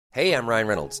Hey, I'm Ryan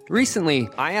Reynolds. Recently,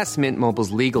 I asked Mint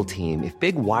Mobile's legal team if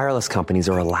big wireless companies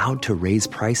are allowed to raise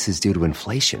prices due to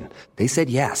inflation. They said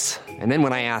yes. And then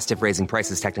when I asked if raising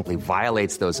prices technically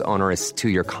violates those onerous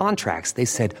two-year contracts, they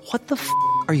said, "What the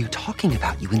are you talking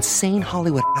about, you insane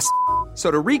Hollywood ass?"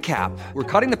 So to recap,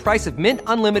 we're cutting the price of Mint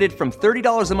Unlimited from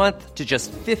 $30 a month to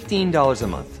just $15 a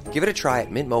month. Give it a try at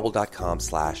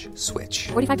mintmobile.com/switch.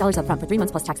 $45 up front for 3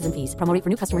 months plus taxes and fees. Promo rate for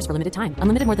new customers for limited time.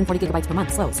 Unlimited more than 40 gigabytes per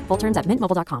month. Slows full terms at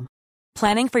mintmobile.com.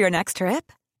 Planning for your next trip?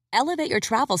 Elevate your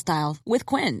travel style with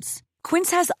Quince.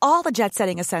 Quince has all the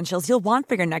jet-setting essentials you'll want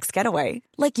for your next getaway,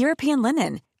 like European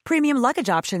linen, premium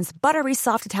luggage options, buttery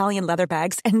soft Italian leather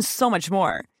bags, and so much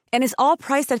more. And is all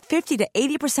priced at 50 to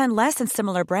 80% less than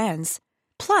similar brands.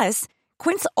 Plus,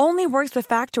 Quince only works with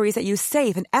factories that use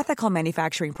safe and ethical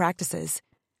manufacturing practices.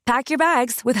 Pack your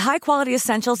bags with high-quality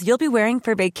essentials you'll be wearing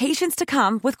for vacations to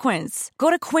come with Quince. Go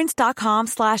to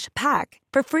quince.com/pack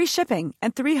for free shipping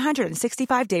and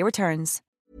 365-day returns.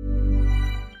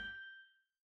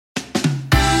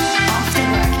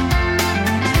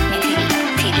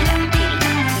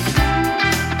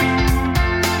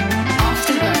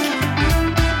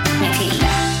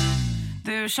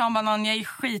 Du, Sean Banan, jag är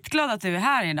skitglad att du är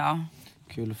här idag.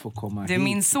 Kul att få komma hit.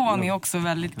 Min son är också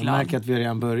väldigt glad. Jag märker att vi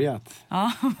redan börjat.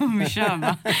 Ja, vi kör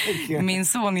va. Min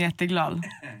son är jätteglad.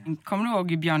 Kommer du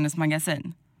ihåg i Björnes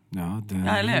magasin? Ja,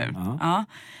 eller hur? Ja.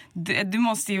 Du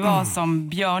måste ju vara som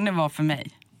Björne var för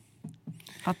mig.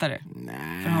 Fattar du?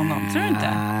 Nej, för honom, tror du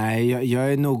inte? Nej,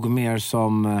 jag är nog mer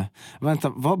som... Vänta,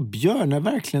 var Björne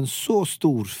verkligen så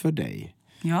stor för dig?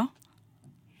 Ja.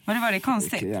 Var det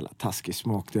konstigt? Vilken jävla taskig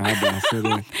smak du hade. Alltså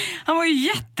det... Han var ju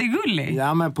jättegullig.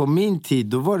 Ja, men på min tid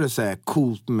då var det så här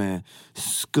coolt med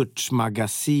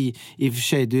skuttsmagasin. I och för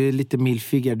sig, du är lite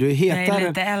milfigare. Du är hetare. Jag är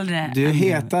lite äldre. Du är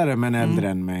hetare men äldre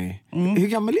än mig. Hur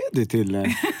gammal är du till?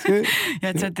 Jag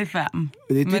är 35.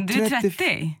 Men du är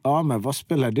 30. Ja, men vad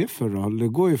spelar det för roll? Det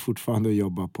går ju fortfarande att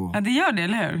jobba på. Ja, det gör det,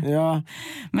 eller hur? Ja.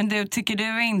 Men du, tycker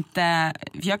du inte...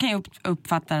 Jag kan ju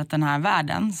uppfatta att den här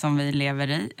världen som vi lever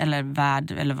i, eller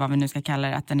värld, eller vad vi nu ska kalla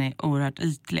det, att den är oerhört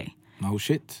ytlig. No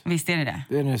shit. Visst är det det?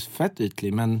 Den är fett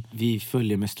ytlig, men vi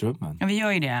följer med strömmen. Ja, vi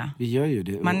gör ju det. Vi gör ju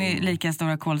det. Man är lika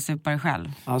stora kolsupare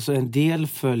själv. Alltså en del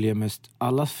följer med...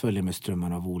 Alla följer med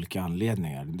strömmen av olika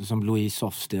anledningar. Som Louise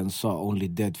Hofsten sa, only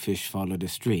dead fish follow the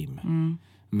stream.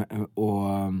 Och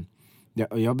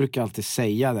jag brukar alltid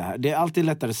säga det här. Det är alltid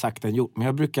lättare sagt än gjort. Men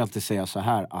jag brukar alltid säga så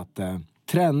här att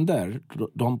trender,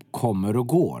 de kommer och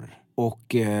går.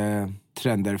 Och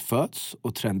trender föds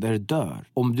och trender dör.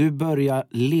 Om du börjar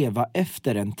leva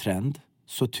efter en trend,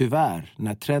 så tyvärr,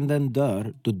 när trenden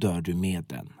dör, då dör du med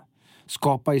den.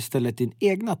 Skapa istället din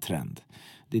egna trend.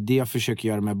 Det är det jag försöker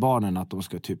göra med barnen, att de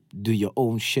ska typ do your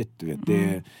own shit, du vet. Det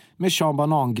är med Sean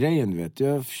Banan-grejen, du vet.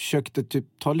 Jag försökte typ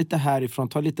ta lite härifrån,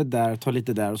 ta lite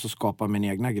där och så skapa min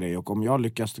egna grej. Och om jag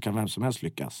lyckas, då kan vem som helst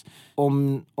lyckas.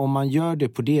 Om man gör det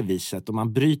på det viset, om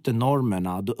man bryter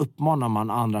normerna, då uppmanar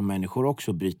man andra människor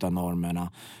också att bryta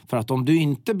normerna. För att om du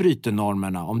inte bryter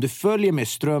normerna, om du följer med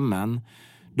strömmen,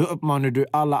 då uppmanar du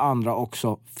alla andra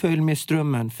också, följ med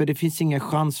strömmen. För det finns ingen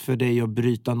chans för dig att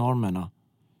bryta normerna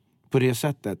på det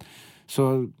sättet.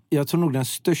 Så jag tror nog den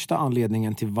största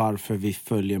anledningen till varför vi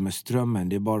följer med strömmen,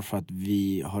 det är bara för att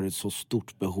vi har ett så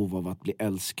stort behov av att bli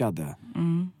älskade.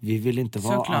 Vi vill inte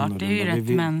vara annorlunda. Såklart, det är ju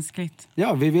rätt mänskligt.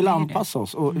 Ja, vi vill anpassa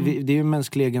oss. Och det är ju en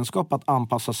mänsklig egenskap att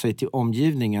anpassa sig till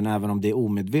omgivningen, även om det är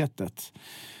omedvetet.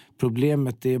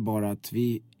 Problemet är bara att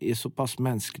vi är så pass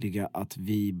mänskliga att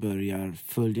vi börjar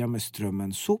följa med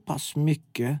strömmen så pass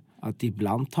mycket att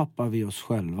ibland tappar vi oss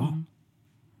själva.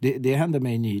 Det hände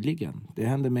mig nyligen. Vad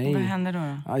hände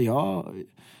då? Ja,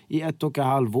 i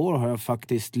 1,5 år har jag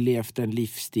faktiskt levt en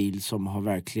livsstil som har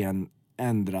verkligen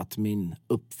ändrat min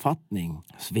uppfattning.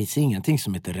 Så det finns ingenting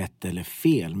som heter rätt eller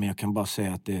fel, men jag kan bara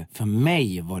säga att för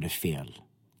mig var det fel.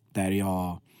 Där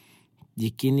jag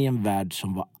gick in i en värld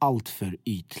som var allt för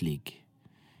ytlig.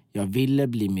 Jag ville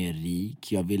bli mer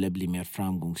rik, jag ville bli mer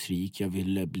framgångsrik, jag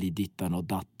ville bli dittan och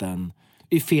datten.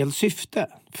 I fel syfte.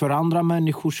 För andra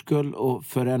människors skull och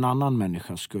för en annan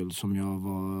människas skull som jag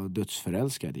var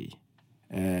dödsförälskad i.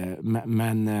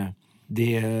 Men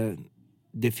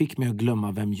det fick mig att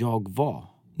glömma vem jag var.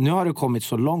 Nu har det kommit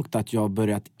så långt att jag har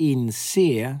börjat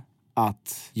inse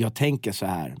att jag tänker så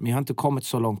här. Men jag har inte kommit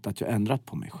så långt att jag ändrat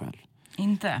på mig själv.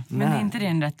 Inte? Men är inte det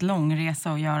en rätt lång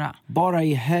resa att göra? Bara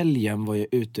i helgen var jag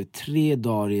ute 3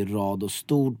 dagar i rad och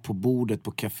stod på bordet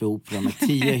på Café Opera med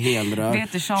 10 helrör.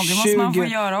 Vet du, Sean, det måste man få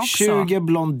göra också. 20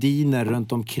 blondiner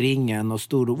runt omkring en och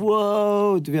stod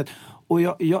wow, du vet. Och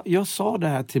jag sa det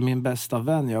här till min bästa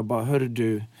vän. Jag bara, hör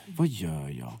du, vad gör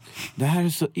jag? Det här är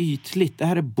så ytligt, det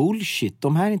här är bullshit.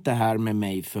 De här är inte här med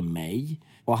mig för mig.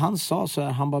 Och han sa så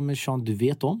här, han bara, men Sean, du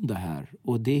vet om det här.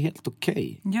 Och det är helt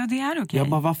okej. Ja, det är okej. Jag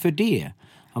bara, varför det?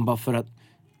 Han bara, för att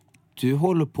du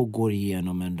håller på att gå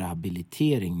igenom en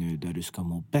rehabilitering nu där du ska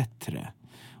må bättre.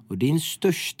 Och din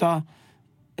största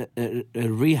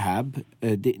rehab,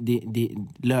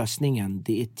 lösningen,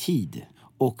 det är tid.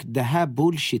 Och det här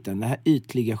bullshiten, det här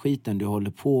ytliga skiten du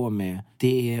håller på med,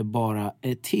 det är bara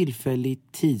ett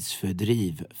tillfälligt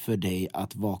tidsfördriv för dig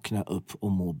att vakna upp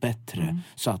och må bättre.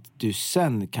 Så att du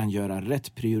sen kan göra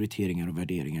rätt prioriteringar och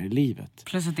värderingar i livet.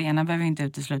 Plus att det ena behöver inte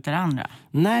utesluta det andra.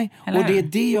 Nej, Eller och det är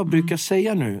hur? det jag brukar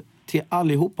säga nu till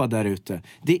allihopa där ute.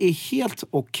 Det är helt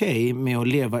okej med att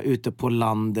leva ute på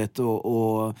landet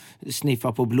och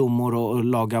sniffa på blommor och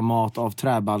laga mat av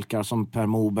träbalkar som Per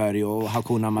Moberg och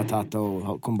Hakuna Matata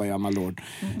och Kumbaya Malord.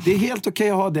 Det är helt okej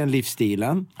att ha den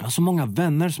livsstilen. Jag har så många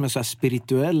vänner som är så här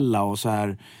spirituella och så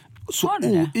här så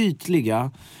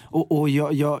oytliga. Och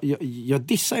jag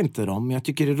dissar inte dem, men jag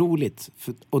tycker det är roligt.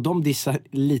 Och de dissar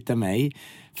lite mig.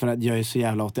 För att jag är så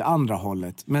jävla åt det andra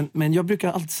hållet. Men jag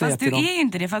brukar alltid säga till dem... Fast du är ju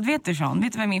inte det, för att vet du Sean,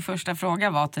 vet du vad min första fråga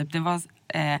var? Typ, det var,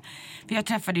 för jag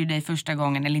träffade ju dig första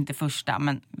gången, eller inte första,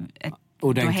 men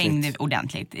då hängde vi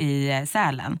ordentligt i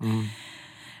Sälen.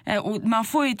 Och man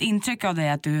får ju ett intryck av dig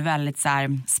att du är väldigt så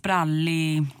här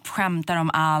sprallig, skämtar om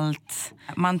allt.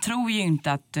 Man tror ju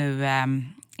inte att du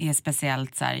är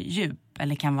speciellt så här djup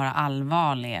eller kan vara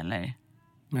allvarlig eller...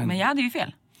 Men jag hade ju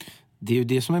fel. Det är ju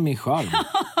det som är min charm.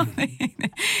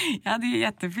 Jag hade ju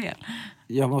jättefel.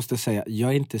 Jag måste säga,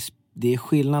 det är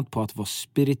skillnad på att vara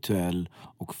spirituell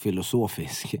och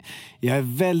filosofisk.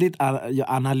 Jag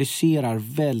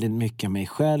analyserar väldigt mycket mig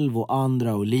själv och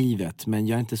andra och livet. Men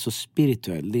jag är inte så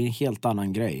spirituell. Det är en helt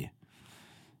annan grej.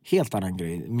 Helt annan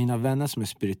grej. Mina vänner som är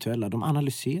spirituella, de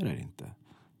analyserar inte.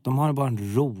 De har bara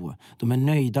en ro. De är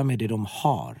nöjda med det de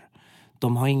har.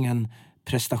 De har ingen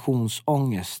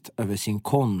prestationsångest över sin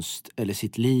konst eller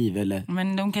sitt liv. Eller...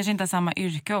 Men de kanske inte har samma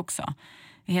yrke också.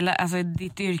 Alltså,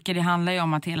 ditt yrke, det handlar ju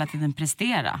om att hela tiden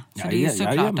prestera. Så det är ju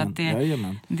såklart att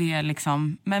det är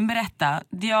liksom... Men berätta,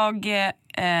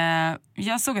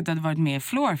 jag såg att du hade varit med i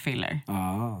Floor Filler.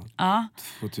 Ja.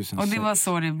 2006. Och det var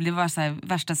så det var så här,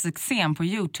 värsta succén på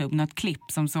YouTube. Något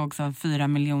klipp som sågs av 4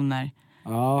 miljoner.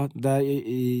 Ja,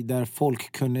 där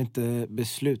folk kunde inte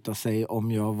besluta sig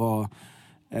om jag var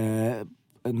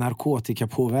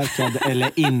narkotikapåverkad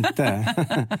eller inte.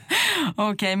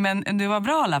 Okej, men du var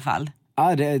bra i alla fall.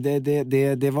 Ja,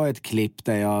 det var ett klipp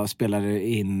där jag spelade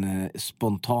in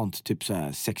spontant typ så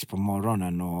här 6 på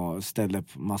morgonen och ställde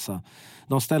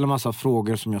massa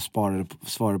frågor som jag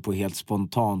svarade på helt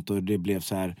spontant, och det blev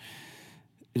så här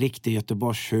riktig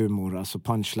Göteborgs humor, alltså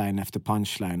punchline efter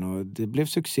punchline, och det blev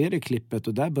succé i klippet,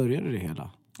 och där började det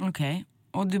hela. Okej.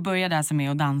 Och du började alltså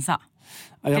med att dansa?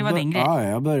 Det var din grej? Ja,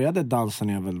 jag började dansa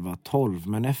när jag väl var 12,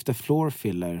 men efter Floor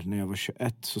Filler när jag var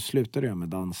 21 så slutade jag med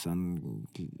dansen.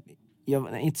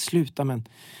 Inte sluta, men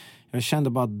jag kände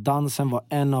bara att dansen var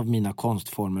en av mina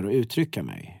konstformer att uttrycka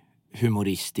mig.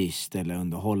 Humoristiskt eller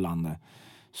underhållande.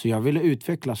 Så jag ville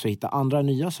utvecklas och hitta andra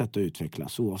nya sätt att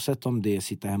utvecklas. Oavsett om det är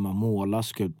sitta hemma och måla,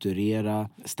 skulpturera,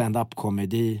 stand-up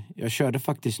komedi. Jag körde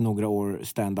faktiskt några år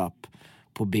stand-up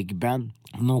på Big Ben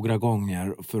några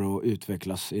gånger för att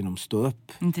utvecklas inom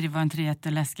stå-upp. Inte det var inte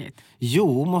jätteläskigt?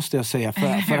 Jo, måste jag säga,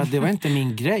 för att det var inte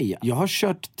min grej. Jag har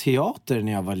kört teater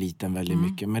när jag var liten väldigt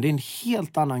mycket, men det är en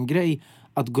helt annan grej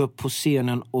att gå upp på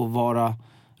scenen och vara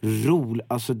rolig.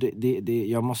 Alltså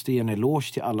jag måste ge en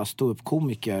eloge till alla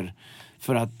stå-upp-komiker,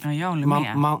 för att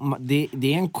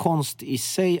det är en konst i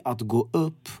sig att gå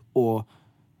upp och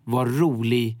vara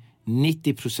rolig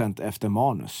 90% efter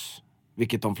manus.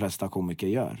 Vilket de flesta komiker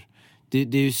gör. Det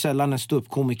är ju sällan en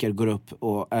ståuppkomiker går upp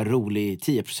och är rolig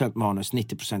 10% manus,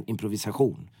 90%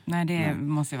 improvisation. Nej, det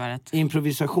måste ju vara rätt.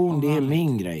 Improvisation, det är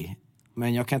min grej.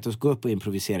 Men jag kan inte gå upp och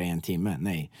improvisera i en timme,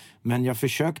 nej. Men jag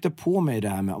försökte på mig det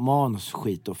här med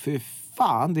manusskit, och för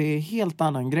fan, det är en helt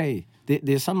annan grej.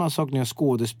 Det är samma sak när jag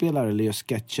skådespelar eller gör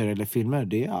sketcher eller filmer.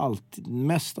 Det är alltid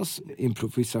mestadels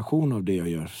improvisation av det jag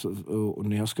gör. Och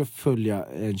när jag ska följa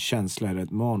en känsla eller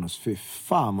ett manus, för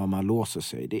fan vad man låser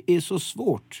sig. Det är så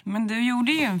svårt. Men du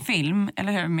gjorde ju en film,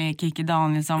 eller hur? Med Kiki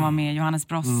Danielsson var med, Johannes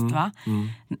Brost, va?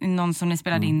 Någon som ni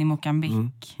spelade in i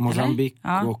Mozambique. Mozambique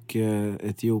och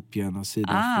Etiopien och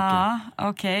Sydafrika.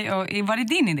 Okej. Och var det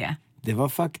din idé? Det var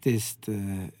faktiskt,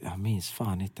 jag minns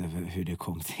fan inte hur det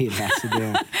kom till. Alltså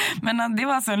men det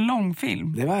var alltså en lång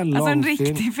film? Det var en lång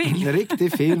riktig film. En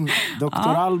riktig film. Dr.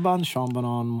 Alban, Sean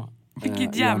Banan,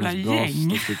 vilket jävla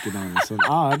gäng.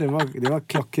 Ja, det var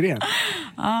klockrent.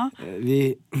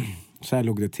 Så här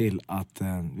låg det till att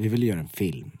vi ville göra en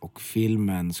film. Och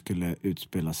filmen skulle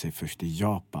utspela sig först i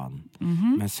Japan.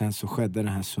 Men sen så skedde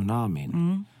den här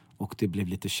tsunamin. Och det blev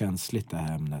lite känsligt det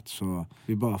här ämnet. Så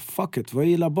vi bara, fuck it, vad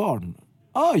gillar barn?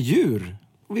 Djur!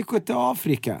 Och vi gick till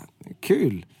Afrika.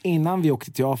 Kul! Innan vi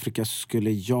åkte till Afrika så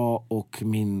skulle jag och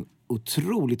min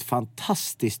otroligt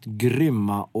fantastiskt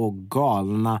grymma och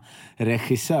galna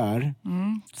regissör.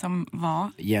 Som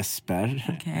var?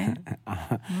 Jesper. Okay.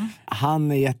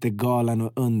 Han är jättegalen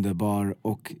och underbar.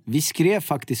 Och vi skrev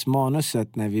faktiskt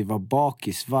manuset när vi var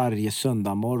bakis varje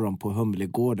söndag morgon på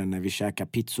Humlegården när vi käkade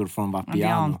pizzor från Vapiano.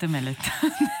 Det ante mig lite.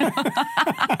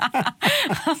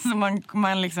 Alltså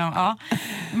man liksom, ja.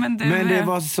 Men det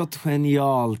var så ett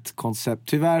genialt koncept.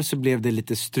 Tyvärr så blev det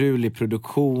lite strul i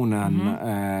produktionen.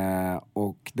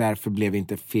 Och därför blev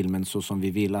inte filmen så som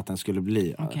vi ville att den skulle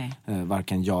bli.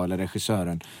 Varken jag eller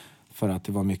regissören. För att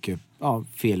det var mycket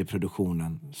fel i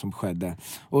produktionen som skedde.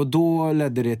 Och då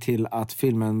ledde det till att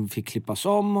filmen fick klippas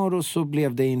om. Och så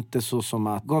blev det inte så som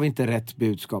att, gav inte rätt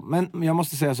budskap. Men jag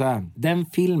måste säga så här. Den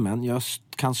filmen, jag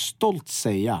kan stolt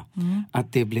säga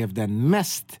att det blev den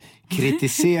mest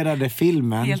kritiserade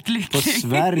filmen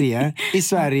i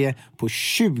Sverige på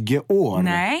 20 år.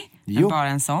 Nej, men bara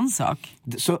en sån sak.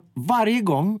 Så varje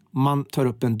gång man tar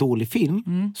upp en dålig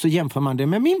film så jämför man det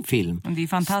med min film. Det är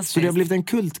fantastiskt. Så det har blivit en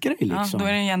kultgrej liksom. Ja, då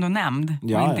är den ju ändå nämnd och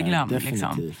inte glömd.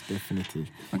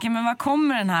 Definitivt. Okej, men var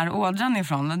kommer den här ådran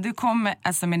ifrån? Du kom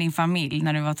alltså med din familj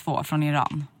när du var 2 från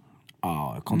Iran.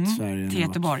 Ja, jag kom till Sverige. Till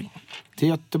Göteborg. Till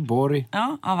Göteborg.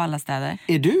 Ja, av alla städer.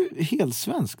 Är du helt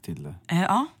svensk till det?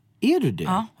 Ja. Är du det?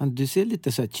 Ja. Du ser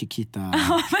lite så här Chiquita.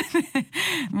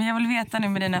 Men jag vill veta nu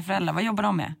med dina föräldrar, vad jobbar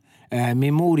de med?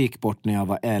 Min mor gick bort när jag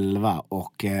var 11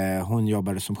 och hon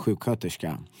jobbade som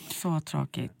sjuksköterska. Så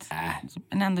tråkigt.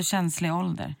 Men ändå känslig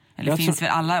ålder. Eller finns väl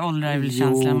alla åldrar är väl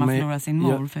känsliga när man förlorar sin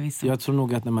mor förvisso. Jag tror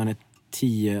nog att när man är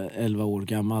 10-11 år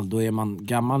gammal, då är man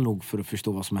gammal nog för att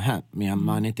förstå vad som har hänt. Men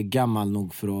man är inte gammal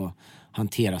nog för att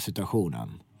hantera situationen.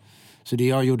 Så det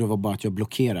jag gjorde var bara att jag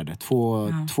blockerade. 2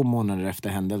 månader efter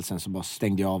händelsen så bara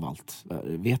stängde jag av allt.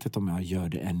 Jag vet inte om jag gör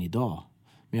det än idag.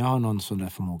 Men jag har någon sån där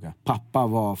förmåga. Pappa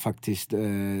var faktiskt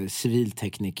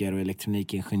civiltekniker och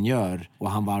elektronikingenjör.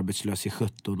 Och han var arbetslös i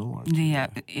 17 år. Det är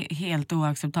helt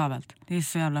oacceptabelt. Det är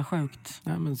så jävla sjukt.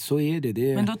 Ja, men så är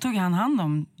det. Men då tog han hand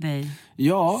om dig?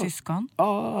 Syskon?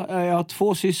 Ja, jag har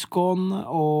 2 syskon.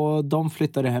 Och de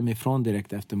flyttade hemifrån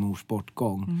direkt efter mors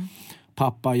bortgång.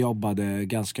 Pappa jobbade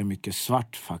ganska mycket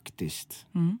svart faktiskt.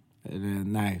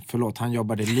 Nej, förlåt, han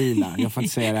jobbade lila. Jag får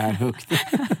inte säga det här högt.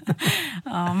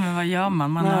 Ja, men vad gör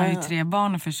man? Man har ju 3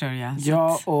 barn att försörja.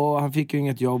 Ja, och han fick ju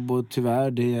inget jobb och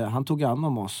tyvärr, han tog hand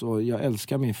om oss. Och jag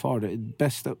älskar min far, det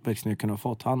bästa uppväxten jag kunde ha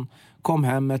fått. Han kom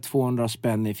hem med 200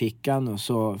 spänn i fickan och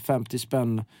så 50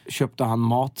 spänn köpte han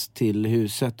mat till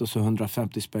huset och så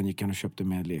 150 spänn gick han och köpte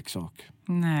med en leksak.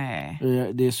 Nej.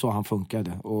 Det är så han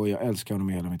funkade och jag älskar honom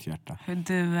i hela mitt hjärta.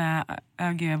 Du,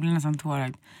 jag blir nästan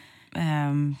tårögd.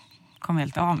 Kom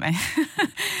helt av mig.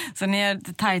 Så ni har en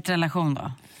tajt relation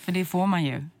då? För det får man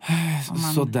ju.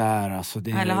 Sådär alltså.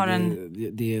 Det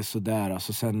är sådär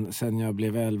alltså. Sen jag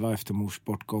blev 11 efter mors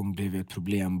bortgång blev jag ett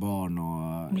problembarn.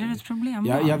 Blev det ett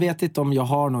problembarn? Jag vet inte om jag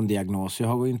har någon diagnos. Jag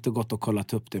har inte gått och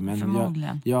kollat upp det. Men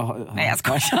förmodligen. Nej, jag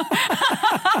skojar.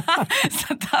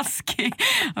 Så taskig.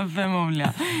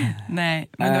 Förmodligen. Nej,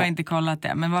 men du har inte kollat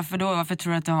det. Men varför då? Varför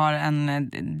tror du att du har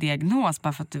en diagnos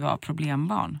bara för att du var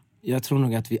problembarn? Jag tror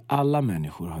nog att vi alla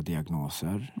människor har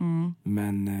diagnoser.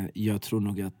 Men jag tror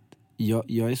nog att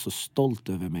jag är så stolt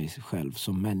över mig själv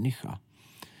som människa.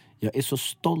 Jag är så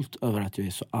stolt över att jag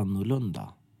är så annorlunda.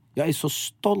 Jag är så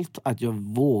stolt att jag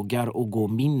vågar att gå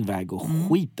min väg och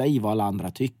skita i vad alla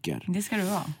andra tycker. Det ska du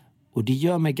vara. Och det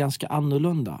gör mig ganska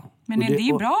annorlunda. Men det är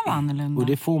ju bra att vara annorlunda. Och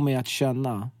det får mig att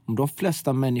känna, om de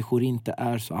flesta människor inte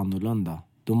är så annorlunda,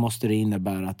 då måste det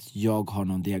innebära att jag har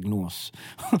någon diagnos.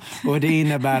 Och det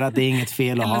innebär att det är inget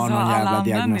fel att ha någon jävla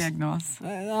diagnos.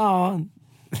 Ja,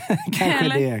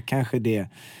 kanske det.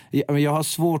 Jag har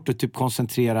svårt att typ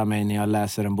koncentrera mig när jag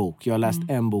läser en bok. Jag har läst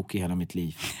en bok i hela mitt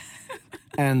liv.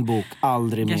 En bok,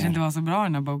 aldrig mer. Kanske inte var så bra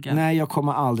den här boken. Nej, jag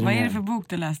kommer aldrig mer. Vad är det för bok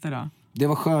du läste då? Det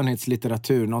var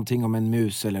skönhetslitteratur, någonting om en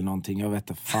mus eller någonting. Jag vet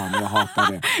inte, fan, jag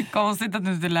hatar det. Konstigt att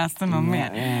du inte läste någon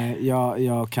mer.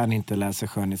 Jag kan inte läsa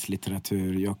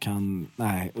skönhetslitteratur.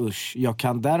 Jag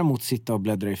kan däremot sitta och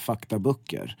bläddra i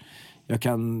faktaböcker.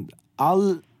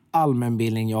 All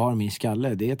allmänbildning jag har i min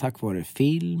skalle, det är tack vare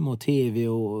film och tv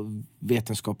och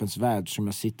vetenskapens värld som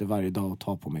jag sitter varje dag och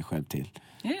tar på mig själv till.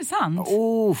 Är det sant?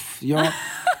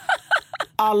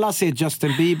 alla ser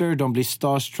Justin Bieber, de blir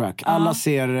starstruck. Alla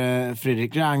ser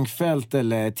Fredrik Reinfeldt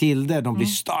eller Tilde, de blir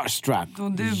starstruck.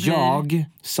 Jag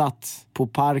satt på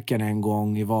parken en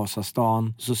gång i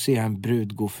Vasastan, så ser jag en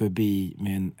brud gå förbi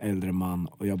med en äldre man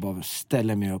och jag bara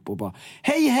ställer mig upp och bara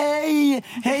hej, hej,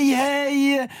 hej,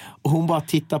 hej. Och hon bara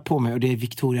tittar på mig och det är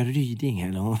Victoria Ryding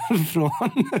eller från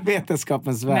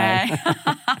Vetenskapens värld.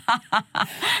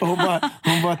 Och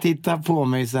hon bara tittar på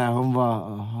mig så här, hon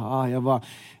bara, jag bara,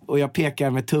 och jag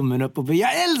pekar med tummen upp och bara,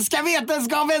 jag älskar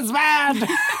Vetenskapens värld.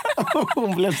 Och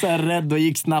hon blev så här rädd och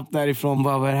gick snabbt därifrån,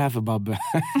 bara, vad är det här för babbe?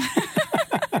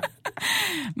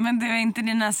 Men det är inte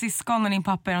dina syskon och din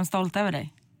pappa, är de stolta över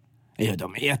dig? Ja,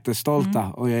 de är jättestolta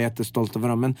och jag är jättestolt över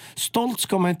dem. Men stolt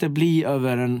ska man inte bli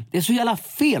över en... Det är så jävla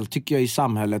fel tycker jag i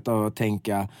samhället att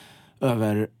tänka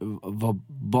över vad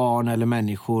barn eller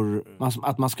människor...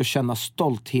 Att man ska känna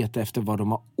stolthet efter vad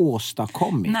de har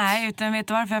åstadkommit. Nej, utan vet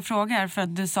du varför jag frågar? För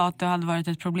att du sa att du hade varit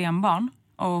ett problembarn.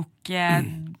 Och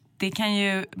det kan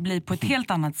ju bli på ett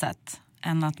helt annat sätt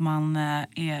än att man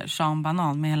är Sean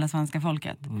Banan med hela svenska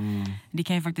folket. Det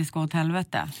kan ju faktiskt gå åt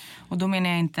helvete. Och då menar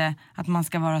jag inte att man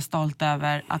ska vara stolt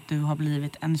över att du har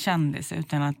blivit en kändis,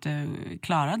 utan att du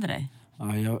klarade dig.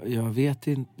 Ja, jag vet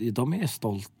inte, de är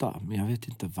stolta, men jag vet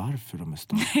inte varför de är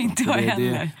stolta. Inte jag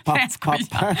heller.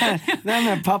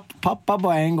 Pappa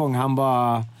bara en gång, han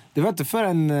bara... Det var inte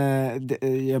förrän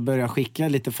jag började skicka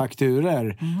lite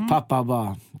fakturer. Pappa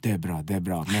bara, det är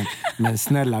bra. Men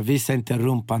snälla, visa inte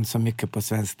rumpan så mycket på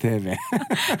svensk tv.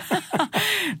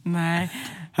 Nej.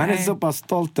 Han är så pass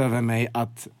stolt över mig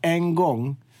att en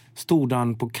gång stod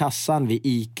han på kassan vid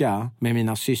ICA med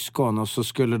mina syskon och så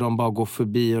skulle de bara gå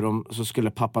förbi och så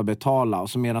skulle pappa betala. Och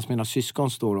så medan mina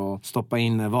syskon står och stoppar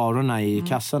in varorna i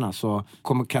kassorna så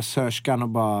kommer kassörskan och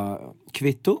bara,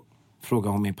 kvitto?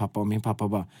 Frågar hon min pappa och min pappa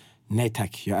bara, nej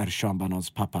tack, jag är Sean Banans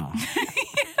pappa.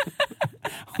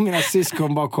 Och mina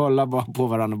syskon bara kollar bara på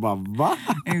varandra och bara, va?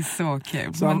 Det är så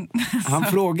kul. Så han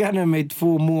frågade mig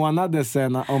 2 månader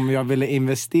sedan om jag ville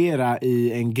investera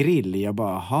i en grill. Jag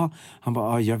bara, aha. Han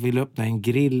bara, jag vill öppna en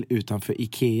grill utanför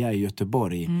Ikea i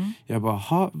Göteborg. Jag bara,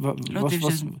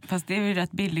 fast det är ju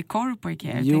rätt billig korv på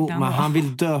Ikea. Jo, men han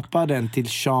vill döpa den till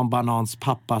Sean Banans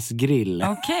pappas grill.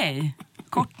 Okej.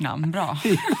 Kort namn, bra.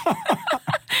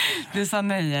 Du sa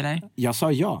nej, eller? Jag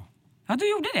sa ja. Ja,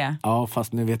 du gjorde det? Ja,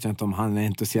 fast nu vet jag inte om han är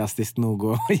entusiastisk nog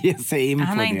att ge sig in på det.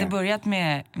 Han har inte börjat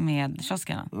med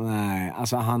kioskerna? Nej,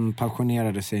 alltså han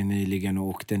pensionerade sig nyligen och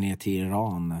åkte ner till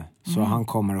Iran. Så han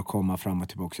kommer att komma fram och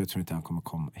tillbaka. Jag tror inte han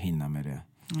kommer hinna med det.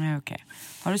 Nej, okej.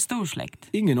 Har du stor släkt?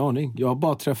 Ingen aning. Jag har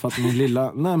bara träffat min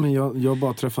lilla... Nej, men jag har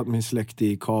bara träffat min släkt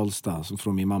i Karlstad, som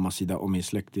från min mammas sida, och min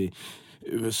släkt i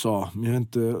USA. Men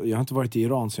jag har inte varit i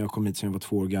Iran sedan jag kom hit sedan jag var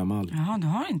 2 år gammal. Jaha, du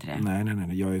har inte det?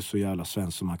 Nej. Jag är så jävla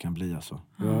svensk som man kan bli alltså.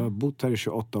 Jag har bott här i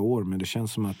 28 år, men det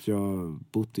känns som att jag har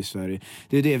bott i Sverige.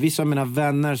 Det är det. Vissa av mina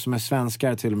vänner som är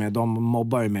svenskar till och med, de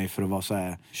mobbar mig för att vara så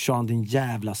här, Sean, din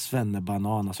jävla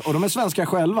svennebanan. Alltså. Och de är svenskar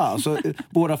själva. Alltså,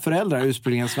 båda föräldrar är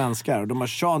ursprungligen svenskar. Och de bara,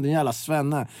 Sean, din jävla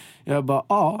svenne. Jag bara,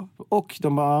 ja. Och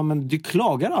de bara, men du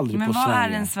klagar aldrig på Sverige. Men vad är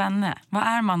en svenne? Vad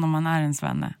är man om man är en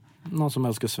svenne? Någon som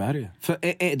älskar Sverige. För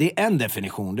det är en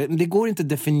definition. Det går inte att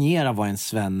definiera vad en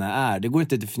svenne är. Det går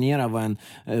inte att definiera vad en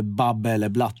babbe eller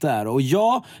blatte är. Och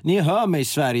ja, ni hör mig i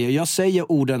Sverige. Jag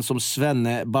säger orden som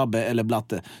svenne, babbe eller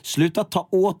blatte. Sluta ta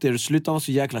åt er. Sluta vara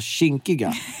så jäkla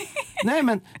kinkiga. Nej,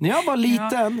 men när jag var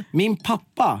liten, min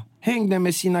pappa hängde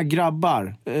med sina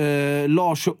grabbar.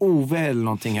 Lars och Ove eller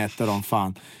någonting hette de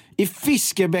fan. I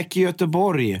Fiskebäck i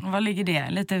Göteborg. Var ligger det?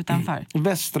 Lite utanför?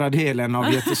 Västra delen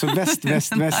av Göteborg.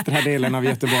 Så västra delen av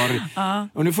Göteborg.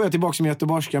 Och nu får jag tillbaka som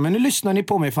göteborgska. Men nu lyssnar ni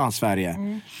på mig, fan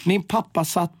Sverige. Min pappa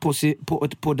satt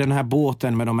på den här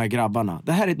båten med de här grabbarna.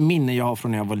 Det här är ett minne jag har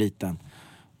från när jag var liten.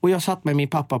 Och jag satt med min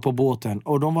pappa på båten.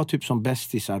 Och de var typ som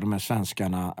bästisar, de här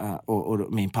svenskarna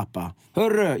och min pappa.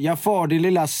 Hörru, jag far din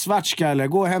lilla svartskalle.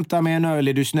 Gå och hämta mig en öl,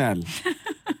 är du snäll?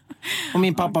 Och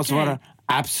min pappa svarar,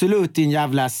 absolut din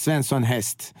jävla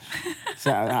Svensson-häst. Så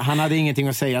han hade ingenting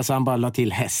att säga, så han bara la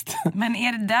till häst. Men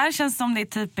är det där, känns som det är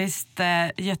typiskt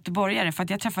göteborgare? För att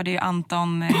jag träffade ju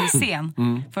Anton Hussein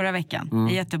förra veckan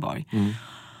i Göteborg.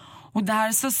 Och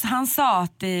där så han sa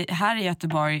att här i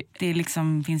Göteborg det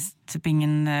liksom finns typ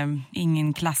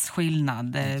ingen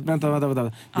klassskillnad.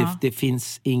 Vänta. Det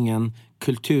finns ingen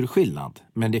kulturskillnad,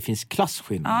 men det finns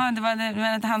klassskillnad. Ja, det var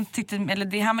det, att han tyckte, eller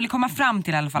det han ville komma fram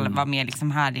till i alla fall var mer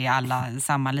liksom, här är alla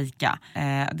samma lika.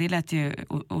 Det lät ju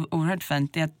oerhört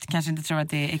fint. Jag kanske inte tror att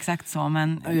det är exakt så,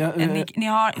 men ni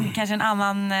har kanske en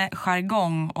annan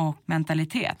jargong och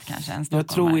mentalitet kanske än jag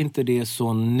tror inte det är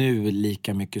så nu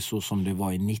lika mycket så som det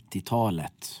var i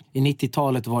 90-talet. I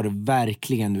 90-talet var det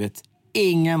verkligen, du vet,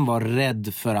 ingen var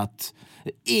rädd för att...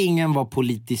 Ingen var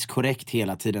politiskt korrekt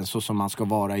hela tiden så som man ska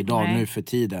vara idag nu för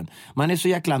tiden. Man är så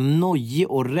jäkla nojig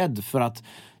och rädd för att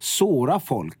såra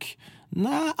folk.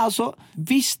 Nej, alltså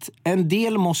visst, en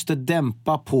del måste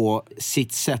dämpa på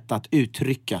sitt sätt att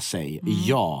uttrycka sig.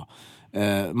 Ja.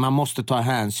 Man måste ta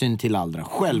hänsyn till andra,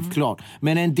 självklart.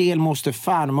 Men en del måste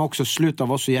fan också sluta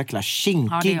vara så jäkla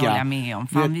kinkiga. Ja, det håller jag med om.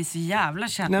 Fan, vi är så jävla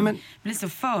kända. Vi blir så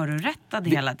förurättade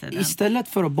hela tiden. Istället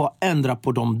för att bara ändra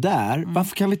på dem där,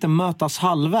 varför kan vi inte mötas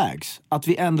halvvägs? Att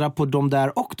vi ändrar på dem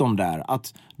där och dem där.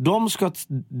 Att de ska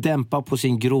dämpa på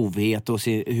sin grovhet och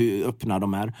hur öppna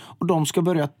de är. Och de ska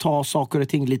börja ta saker och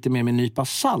ting lite mer med en nypa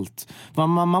salt.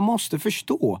 Man måste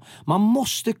förstå. Man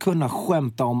måste kunna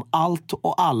skämta om allt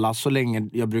och alla så länge,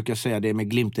 jag brukar säga det med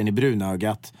glimten i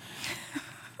brunögat.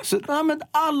 Så, nej men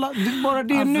alla, bara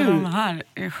det nu. De här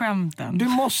är skämten. Du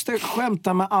måste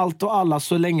skämta med allt och alla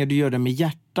så länge du gör det med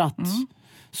hjärtat.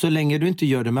 Så länge du inte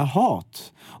gör det med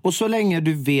hat. Och så länge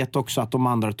du vet också att de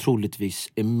andra troligtvis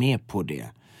är med på det.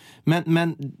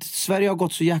 Men Sverige har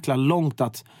gått så jäkla långt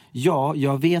att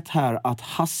jag vet här att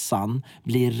Hassan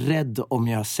blir rädd om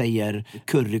jag säger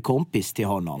currykompis till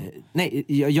honom. Nej,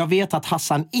 jag vet att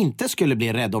Hassan inte skulle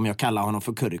bli rädd om jag kallar honom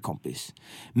för currykompis.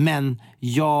 Men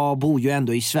jag bor ju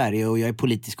ändå i Sverige och jag är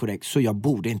politiskt korrekt, så jag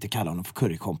borde inte kalla honom för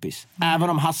currykompis. Även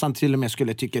om Hassan till och med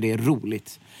skulle tycka det är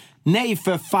roligt. Nej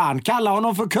för fan, kalla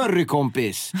honom för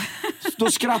currykompis.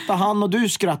 Då skrattar han och du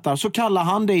skrattar. Så kallar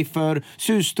han dig för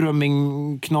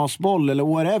surströmming, knasboll eller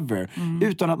whatever.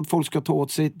 Utan att folk ska ta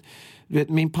åt sig. Vet,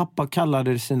 min pappa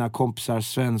kallade sina kompisar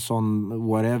Svensson,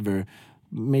 whatever,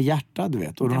 med hjärta, du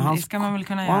vet. Och det ska man väl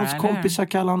kunna göra, hans kompisar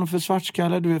kallar honom för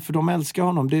svartskalle, du vet, för de älskar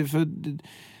honom. Det är för...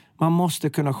 Man måste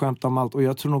kunna skämta om allt. Och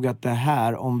jag tror nog att det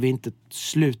här, om vi inte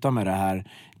slutar med det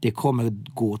här, det kommer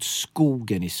gå åt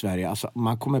skogen i Sverige. Alltså,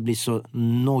 man kommer bli så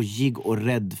nojig och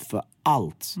rädd för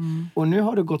allt. Och nu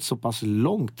har det gått så pass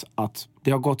långt att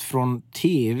det har gått från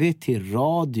tv till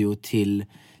radio till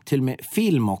med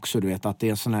film också, du vet, att det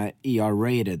är sån här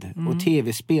ER-rated. Och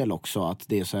tv-spel också, att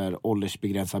det är så här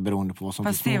åldersbegränsat beroende på vad som...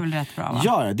 Fast det är väl rätt bra, va?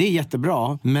 Ja, det är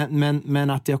jättebra. Men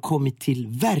att det har kommit till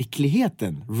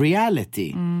verkligheten,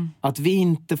 reality. Att vi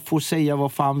inte får säga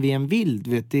vad fan vi än vill,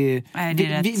 du vet.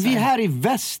 Vi här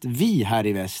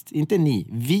i väst, inte ni,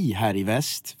 vi här i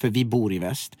väst, för vi bor i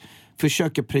väst,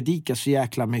 försöker predika så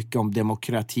jäkla mycket om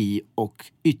demokrati och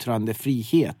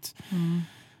yttrandefrihet.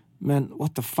 Men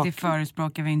what the fuck? Det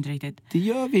förespråkar vi inte riktigt. Det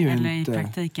gör vi ju eller inte. Eller i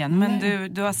praktiken. Men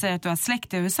du har sagt att du har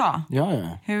släkt i USA. Ja.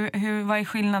 Vad är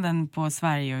skillnaden på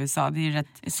Sverige och USA? Det är ju rätt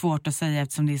svårt att säga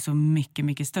eftersom det är så mycket,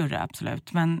 mycket större,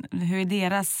 absolut. Men hur är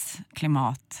deras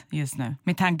klimat just nu?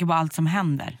 Med tanke på allt som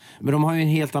händer. Men de har ju en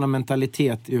helt annan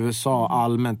mentalitet i USA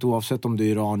allmänt. Oavsett om du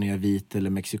är iranier, vit eller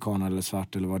mexikan eller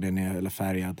svart eller vad det är, eller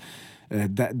färgad.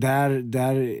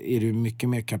 Där är det mycket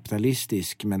mer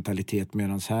kapitalistisk mentalitet,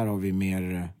 medan här har vi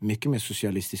mycket mer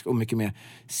socialistisk och mycket mer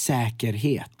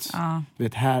säkerhet.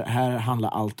 Vet, här handlar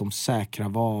allt om säkra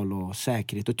val och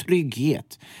säkerhet och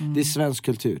trygghet. Det är svensk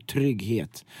kultur,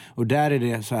 trygghet. Och där är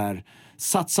det så här: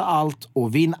 satsa allt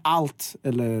och vinn allt,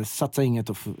 eller satsa inget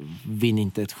och vinn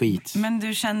inte ett skit. Men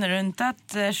du känner inte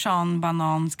att Sean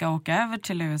Banan ska åka över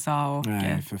till USA? Och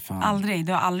nej, för fan. Aldrig?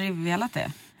 Du har aldrig velat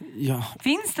det? Ja.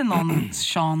 Finns det någon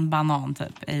Sean Banan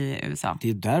typ i USA? Det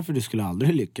är därför du skulle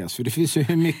aldrig lyckas. För det finns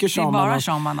ju mycket Sean Banan. Det är bara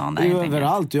Sean Banan där. Det är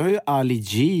överallt. Du har ju Ali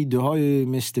G, du har ju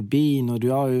Mr. Bean och du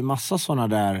har ju massa såna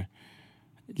där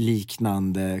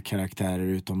liknande karaktärer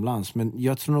utomlands. Men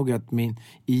jag tror nog att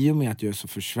i och med att jag är så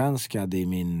försvenskad i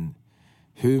min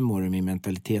humor och min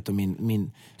mentalitet och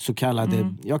min så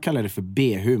kallade, jag kallar det för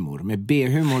B-humor. Med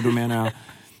B-humor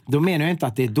då menar jag inte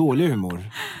att det är dålig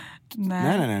humor.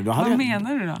 Nej. Vad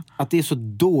menar du då? Att det är så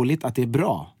dåligt att det är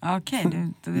bra. Okej,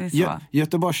 det är så.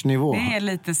 Göteborgsnivå. Det är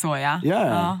lite så,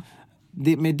 ja.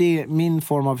 Min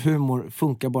form av humor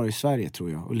funkar bara i Sverige,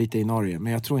 tror jag. Och lite i Norge.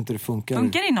 Men jag tror inte det funkar.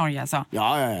 Funkar i Norge alltså?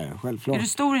 Ja, självklart. Är du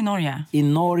stor i Norge? I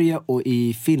Norge och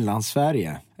i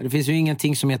Finlandssverige. Det finns ju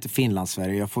ingenting som heter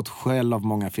Finlandssverige. Jag har fått skäll av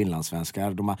många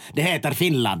finlandssvenskar. Det heter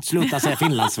Finland. Sluta säga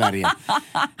Finlandssverige.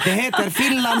 Det heter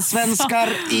finlandssvenskar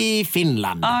i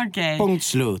Finland. Okay. Punkt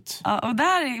slut. Och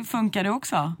där funkar det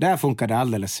också? Där funkar det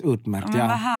alldeles utmärkt,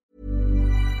 ja.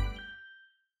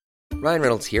 Ryan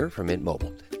Reynolds here from Mint Mobile.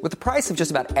 With the price of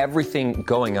just about everything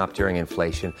going up during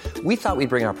inflation, we thought we'd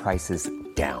bring our prices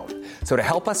down. So to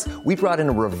help us, we brought in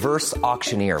a reverse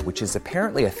auctioneer, which is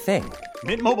apparently a thing.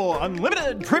 Mint Mobile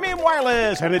Unlimited Premium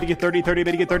Wireless. How to get 30, 30,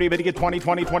 bit to get 30, bit to get 20,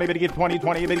 20, 20, bit to get 20,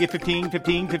 20, bit to get 15,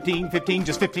 15, 15, 15,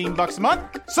 just $15 a month?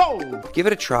 Sold! Give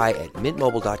it a try at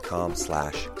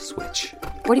mintmobile.com/switch.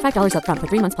 $45 up front for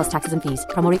 3 months plus taxes and fees.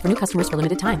 Promo rate for new customers for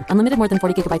limited time. Unlimited more than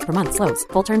 40 gigabytes per month. Slows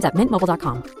full terms at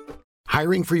mintmobile.com.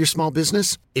 Hiring for your small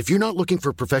business? If you're not looking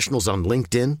for professionals on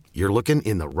LinkedIn, you're looking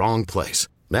in the wrong place.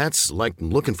 That's like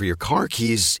looking for your car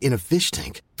keys in a fish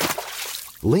tank.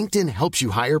 LinkedIn helps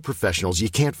you hire professionals you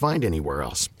can't find anywhere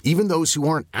else, even those who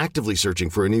aren't actively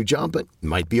searching for a new job but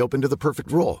might be open to the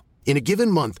perfect role. In a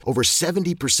given month, over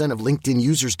 70% of LinkedIn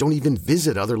users don't even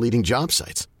visit other leading job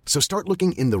sites. So start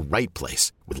looking in the right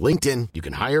place. With LinkedIn, you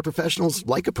can hire professionals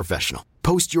like a professional.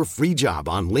 Post your free job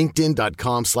on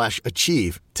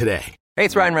linkedin.com/achieve today. Hey,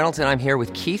 it's Ryan Reynolds, and I'm here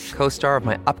with Keith, co-star of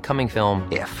my upcoming film,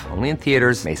 If, only in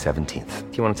theaters May 17th.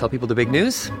 Do you want to tell people the big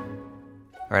news?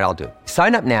 All right, I'll do it.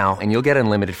 Sign up now and you'll get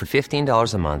unlimited for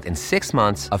 $15 a month and 6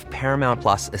 months of Paramount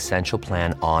Plus Essential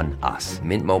Plan on us.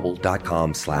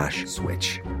 mintmobile.com/switch.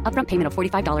 Upfront payment of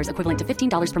 $45 equivalent to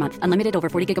 $15 per month. Unlimited over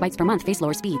 40 gigabytes per month. Face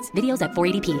lower speeds. Videos at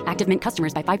 480p. Active Mint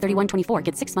customers by 531.24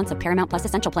 get 6 months of Paramount Plus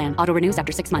Essential Plan. Auto renews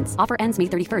after 6 months. Offer ends May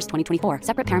 31st, 2024.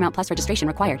 Separate Paramount Plus registration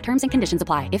required. Terms and conditions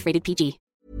apply if rated PG.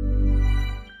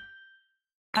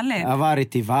 Jag har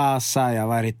varit i Vasa, jag har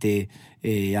varit i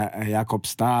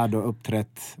Jakobstad och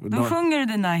uppträtt. Då sjunger du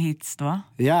dina hits då?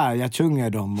 Ja, jag sjunger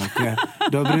dem. Och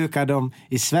då brukar de,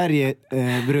 i Sverige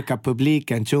brukar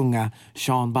publiken sjunga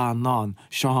Sean Banan,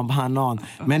 Sean Banan.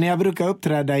 Men när jag brukar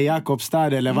uppträda i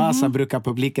Jakobstad eller Vasa brukar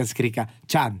publiken skrika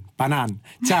Chan, banan,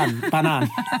 Chan, banan.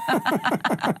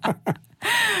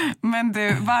 Men du,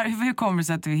 hur kommer det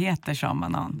sig att du heter Sean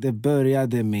Banan? Det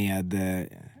började med...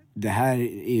 Det här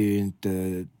är ju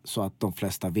inte så att de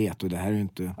flesta vet, och det här är ju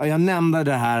inte... Jag nämnde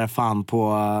det här fan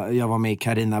på... Jag var med i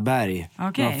Carina Berg.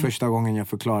 Okay. Det var första gången jag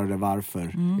förklarade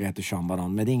varför jag heter Sean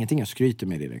Banan. Men det är ingenting jag skryter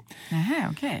med direkt. Nähä,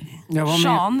 okej.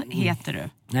 Sean heter du?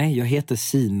 Nej, jag heter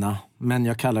Sina. Men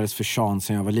jag kallades för Sean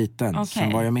sen jag var liten. Okay.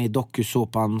 Sen var jag med i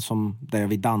dokusåpan där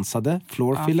vi dansade,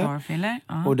 Floorfiller.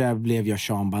 Och där blev jag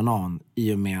Sean Banan.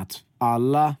 I och med att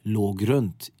alla låg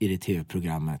runt i det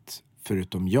tv-programmet.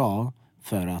 Förutom jag...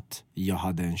 För att jag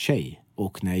hade en tjej.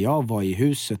 Och när jag var i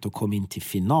huset och kom in till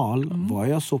final var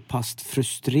jag så pass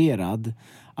frustrerad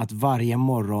att varje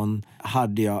morgon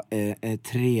hade jag ett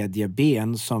tredje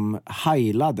ben som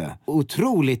heilade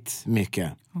otroligt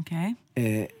mycket. Okej.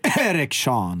 Erik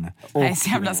Sean. Det är så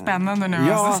jävla spännande nu.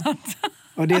 Ja,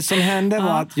 och det som hände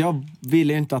var att jag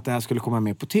ville inte att det här skulle komma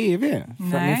med på tv.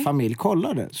 För min familj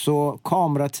kollade. Så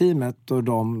kamerateamet och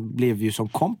de blev ju som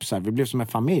kompisar. Vi blev som en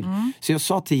familj. Så jag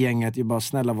sa till gänget, jag bara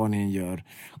snälla vad ni än gör.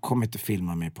 Kom inte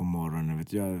filma mig på morgonen.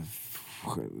 Vet jag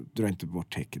drar inte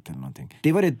bort täcket eller någonting.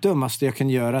 Det var det dummaste jag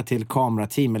kunde göra till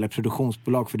kamerateam eller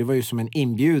produktionsbolag. För det var ju som en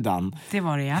inbjudan. Det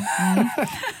var det, ja.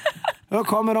 Då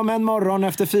kommer de en morgon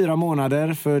efter 4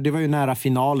 månader. För det var ju nära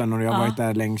finalen och jag varit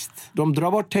där längst. De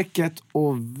drar bort täcket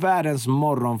och världens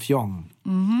morgonfjong.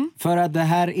 För att det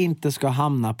här inte ska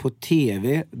hamna på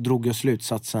tv drog jag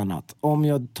slutsatsen att om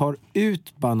jag tar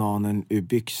ut bananen ur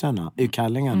byxorna, ur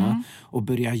kallingarna och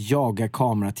börjar jaga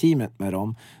kamerateamet med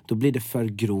dem, då blir det för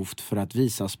grovt för att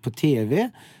visas på tv.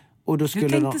 Och då skulle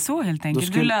du tänkte så helt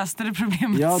enkelt, du löste det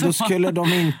problemet så. Ja, då skulle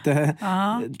de inte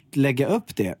lägga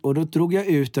upp det. Och då drog jag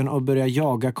ut den och började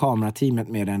jaga kamerateamet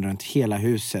med den runt hela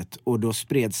huset. Och då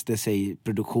spreds det sig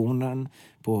produktionen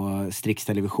på Strix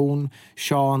Television.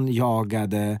 Sean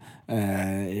jagade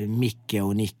Micke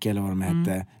och Nicke eller vad de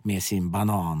hette med sin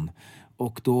banan.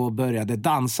 Och då började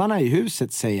dansarna i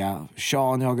huset säga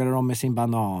Sean jagade dem med sin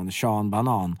banan, Sean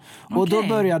banan. Och då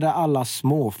började alla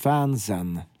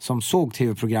småfansen som såg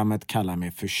tv-programmet kalla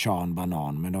mig för Sean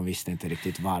Banan. Men de visste inte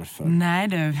riktigt varför. Nej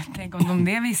du, tänk om de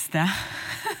det visste.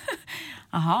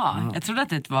 Aha, jag trodde att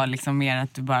det var liksom mer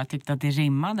att du bara tyckte att det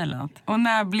rimmade eller något. Och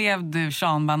när blev du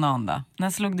Sean Banan då? När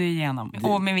slog du igenom?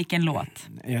 Och med vilken låt?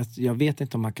 Jag vet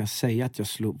inte om man kan säga att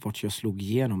vart jag slog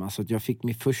igenom. Alltså att jag fick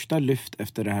min första lyft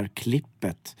efter det här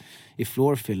klippet i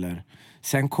Floorfiller.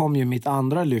 Sen kom ju mitt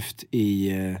andra lyft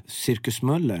i Cirkus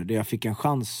Möller, där jag fick en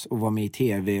chans att vara med i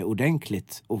tv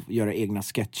ordentligt och göra egna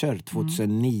sketcher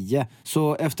 2009.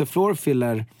 Så efter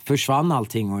Floorfiller försvann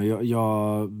allting och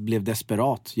jag blev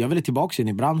desperat. Jag ville tillbaka in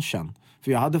i branschen.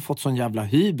 För jag hade fått sån jävla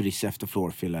hybris efter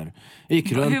Floorfiller.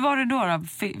 Hur var det då?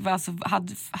 Alltså,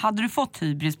 hade du fått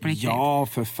hybris på riktigt? Ja,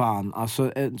 för fan.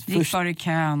 Alltså, gick för i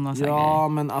kön och så. Ja,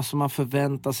 men alltså man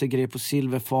förväntar sig grejer på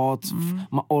silverfat.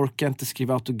 Man orkar inte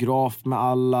skriva autograf med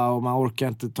alla. Och man orkar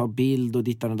inte ta bild och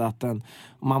dittan och datten.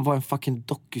 Och man var en fucking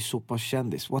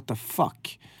dokusåpa-kändis. What the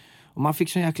fuck? Och man fick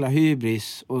sån jäkla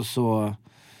hybris och så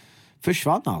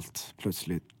försvann allt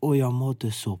plötsligt. Och jag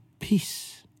mådde så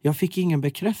piss. Jag fick ingen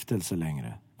bekräftelse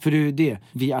längre. För det är ju det,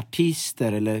 vi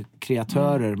artister eller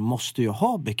kreatörer måste ju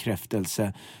ha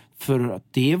bekräftelse. För att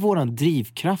det är våran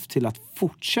drivkraft till att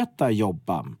fortsätta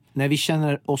jobba. När vi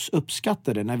känner oss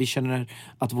uppskattade, när vi känner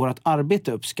att vårt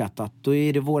arbete är uppskattat, då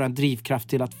är det våran drivkraft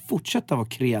till att fortsätta vara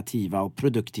kreativa och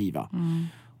produktiva.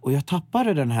 Och jag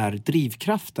tappade den här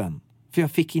drivkraften. För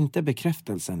jag fick inte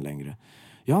bekräftelsen längre.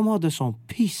 Jag mådde sån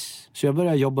piss. Så jag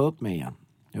började jobba upp mig igen.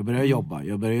 Jag började jobba.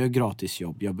 Jag började göra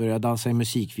gratisjobb. Jag började dansa i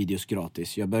musikvideos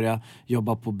gratis. Jag började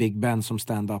jobba på Big Ben som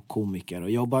stand-up-komiker.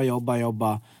 Och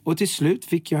jobba. Och till slut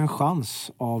fick jag en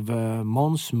chans av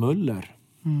Måns Möller.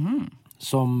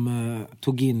 Som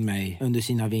tog in mig under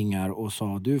sina vingar och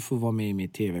sa: du får vara med i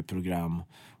mitt tv-program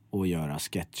och göra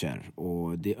sketcher.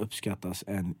 Och det uppskattas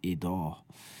än idag.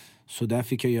 Så där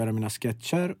fick jag göra mina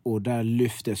sketcher och där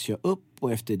lyftes jag upp.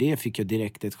 Och efter det fick jag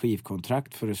direkt ett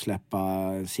skivkontrakt för att släppa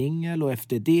en singel. Och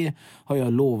efter det har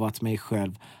jag lovat mig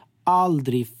själv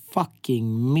aldrig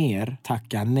fucking mer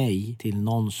tacka nej till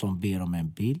någon som ber om en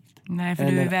bild. Nej,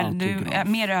 för du är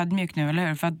mer ödmjuk nu, eller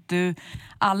hur? För att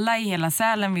alla i hela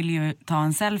Sälen vill ju ta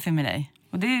en selfie med dig.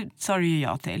 Och det sa du ju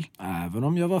ja till. Även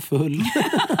om jag var full.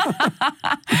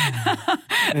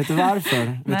 Vet du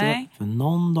varför? Nej. För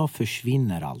någon dag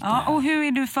försvinner allt det här. Och hur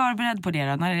är du förberedd på det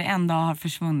då, när det en dag har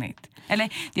försvunnit?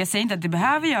 Eller, jag säger inte att du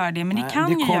behöver göra det, men ni kan ju göra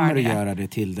det. Det kommer att göra det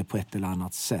till det på ett eller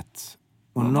annat sätt.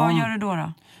 Och vad gör du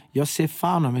då? Jag ser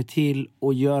fan mig till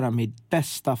att göra mitt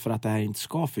bästa för att det här inte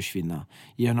ska försvinna.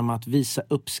 Genom att visa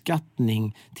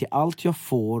uppskattning till allt jag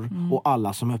får och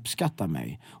alla som uppskattar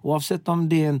mig. Oavsett om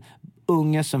det är en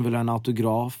unge som vill ha en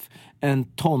autograf, en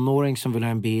tonåring som vill ha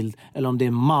en bild, eller om det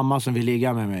är mamma som vill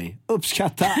ligga med mig.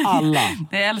 Uppskatta alla.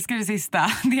 Jag älskar det sista.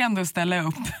 Det är ändå att ställa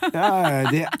upp.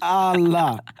 Ja, det är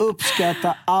alla.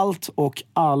 Uppskatta allt och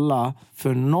alla.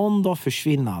 För någon dag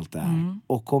försvinner allt det här.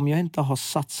 Och om jag inte har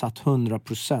satsat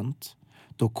 100%,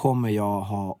 då kommer jag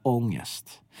ha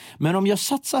ångest. Men om jag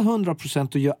satsar 100%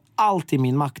 och gör allt i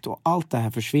min makt och allt det här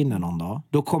försvinner någon dag,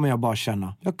 då kommer jag bara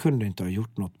känna: jag kunde inte ha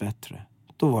gjort något bättre.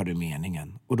 Då var det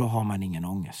meningen. Och då har man ingen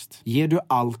ångest. Ger du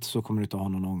allt så kommer du inte ha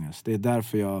någon ångest. Det är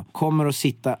därför jag kommer att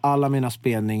sitta alla mina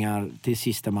spelningar till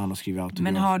sista man och skriva autografer.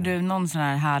 Men har du någon sån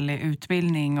här härlig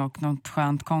utbildning och något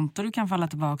skönt konto du kan falla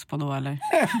tillbaka på då, eller?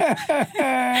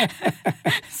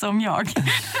 Som jag.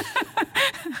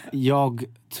 Jag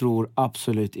tror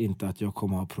absolut inte att jag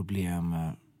kommer ha problem.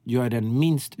 Jag är den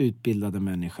minst utbildade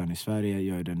människan i Sverige.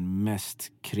 Jag är den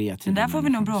mest kreativa. Men där får vi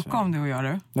nog bråka om, du och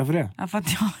jag. Varför det? Ja, för att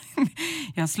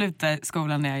jag slutade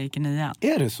skolan när jag gick i 9.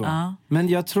 Är det så? Ja. Men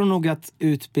jag tror nog att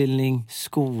utbildning,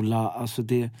 skola, alltså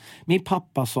det... Min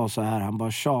pappa sa så här, han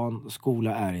bara: Sean,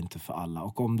 skola är inte för alla.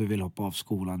 Och om du vill hoppa av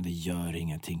skolan, det gör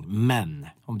ingenting. Men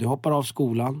om du hoppar av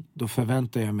skolan, då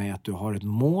förväntar jag mig att du har ett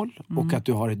mål och att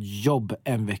du har ett jobb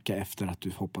en vecka efter att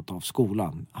du hoppat av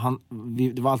skolan.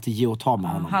 Det var alltid ge och ta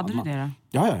med honom. Hade du det då?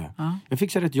 Ja. Jag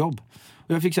fixade ett jobb.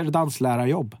 Och jag fixade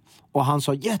danslärarjobb. Och han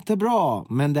sa: jättebra,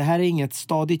 men det här är inget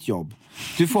stadigt jobb.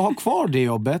 Du får ha kvar det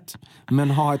jobbet,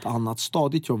 men ha ett annat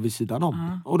stadigt jobb vid sidan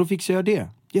om. Och då fixade jag det.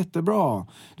 Jättebra.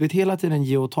 Du vet, hela tiden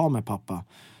ge och ta med pappa.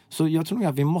 Så jag tror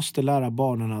att vi måste lära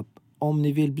barnen att om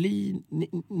ni vill bli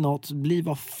något, bli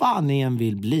vad fan ni än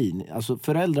vill bli. Alltså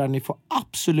föräldrar, ni får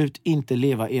absolut inte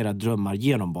leva era drömmar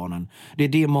genom barnen. Det är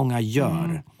det många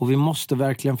gör. Och vi måste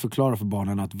verkligen förklara för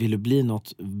barnen att vill du bli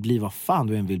något, bli vad fan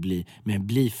du än vill bli. Men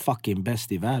bli fucking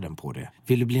bäst i världen på det.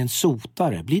 Vill du bli en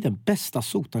sotare, bli den bästa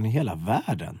sotaren i hela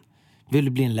världen. Vill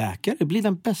du bli en läkare, bli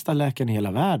den bästa läkaren i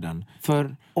hela världen.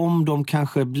 För om de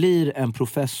kanske blir en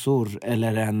professor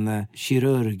eller en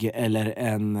kirurg eller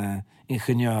en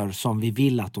ingenjör som vi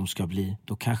vill att de ska bli,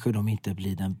 då kanske de inte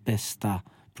blir den bästa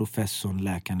professorn,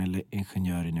 läkaren eller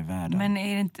ingenjören i världen. Men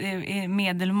är det inte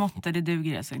medelmåtta, det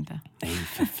duger alltså inte?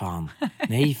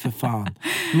 Nej för fan.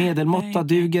 Medelmåtta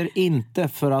duger inte,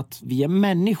 för att vi är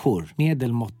människor.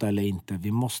 Medelmåtta eller inte,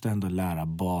 vi måste ändå lära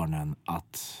barnen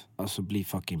att alltså bli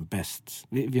fucking bäst.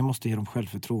 Vi måste ge dem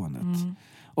självförtroendet.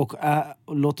 Och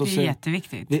låt oss det är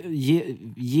jätteviktigt.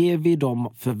 Ger vi dem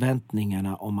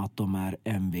förväntningarna om att de är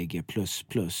MVG++,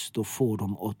 då får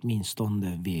de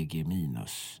åtminstone VG-.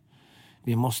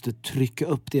 Vi måste trycka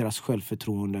upp deras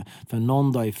självförtroende. För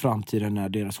någon dag i framtiden när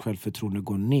deras självförtroende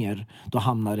går ner, då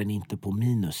hamnar den inte på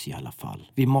minus i alla fall.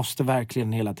 Vi måste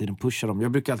verkligen hela tiden pusha dem.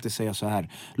 Jag brukar alltid säga så här: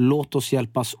 låt oss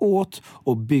hjälpas åt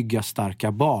och bygga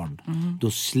starka barn.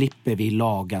 Då slipper vi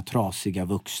laga trasiga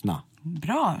vuxna.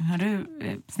 Bra. Har du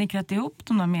snickrat ihop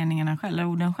de där meningarna själv, eller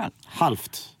orden själv?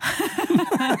 Halvt.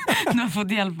 Du har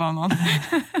fått hjälp av någon.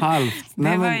 Halvt.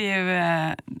 Det var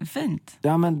ju fint.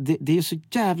 Ja, men det är så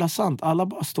jävla sant. Alla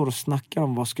bara står och snackar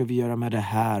om vad ska vi göra med det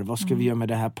här? Vad ska vi göra med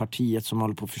det här partiet som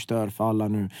håller på att förstöra för alla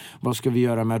nu? Vad ska vi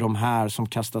göra med de här som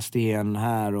kastar sten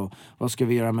här? Och vad ska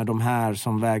vi göra med de här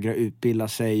som vägrar utbilda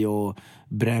sig och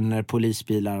bränner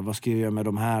polisbilar? Vad ska vi göra med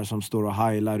de här som står och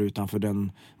heilar utanför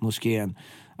den moskén?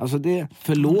 Alltså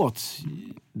förlåt.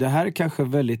 Det här är kanske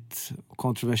väldigt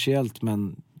kontroversiellt,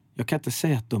 men jag kan inte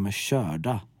säga att de är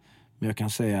körda. Men jag kan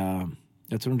säga,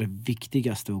 jag tror det är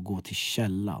viktigaste att gå till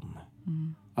källan.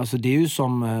 Alltså det är ju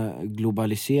som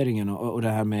globaliseringen och det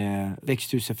här med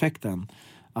växthuseffekten.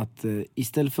 Att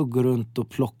istället för att gå runt och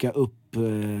plocka upp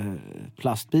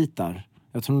plastbitar,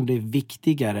 jag tror det är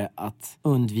viktigare att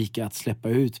undvika att släppa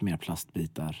ut mer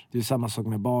plastbitar. Det är samma sak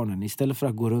med barnen. Istället för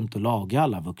att gå runt och laga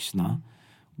alla vuxna,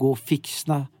 gå och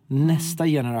fixa nästa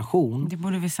generation. Det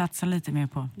borde vi satsa lite mer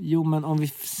på. Jo, men om vi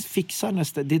fixar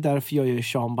nästa... Det är därför jag gör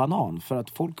Sean Banan. För att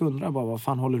folk undrar bara, vad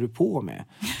fan håller du på med?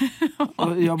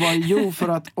 Och jag bara, för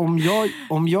att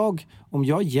om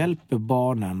jag hjälper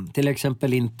barnen, till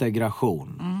exempel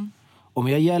integration. Om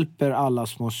jag hjälper alla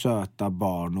små söta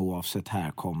barn oavsett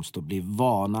härkomst och blir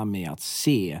vana med att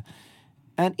se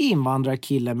en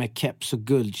invandrarkille med keps och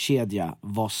guldkedja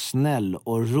var snäll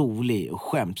och rolig och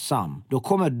skämtsam, då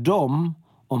kommer de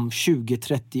om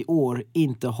 20-30 år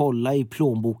inte hålla i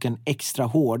plånboken extra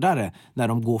hårdare när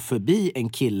de går förbi en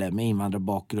kille med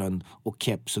invandrarbakgrund och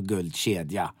keps och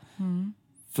guldkedja.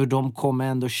 För de kommer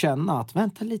ändå känna att,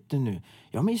 vänta lite nu,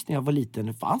 jag minns när jag var liten,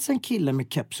 det fanns en kille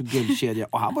med keps och guldkedja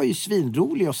och han var ju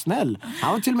svinrolig och snäll.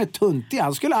 Han var till och med tuntig,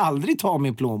 han skulle aldrig ta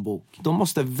min plånbok. De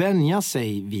måste vänja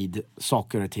sig vid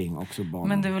saker och ting också, barnen.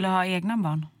 Men du vill ha egna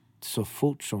barn? Så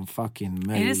fort som fucking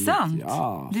möjligt. Är det sant?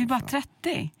 Ja. Du är bara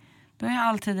 30. Du har ju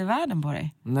alltid i världen på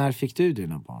dig. När fick du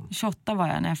dina barn? 28 var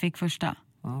jag när jag fick första.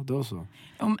 Ja, då så.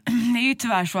 Det är ju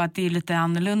tyvärr så att det är lite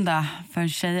annorlunda för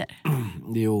tjejer.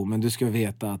 Jo, men du ska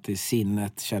veta att i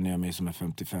sinnet känner jag mig som en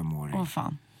 55-åring. Åh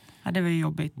fan. Ja, det var ju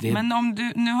jobbigt. Men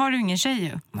nu har du ingen tjej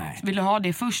ju. Nej. Vill du ha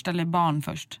det först eller barn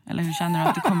först? Eller hur känner du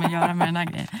att du kommer göra med den här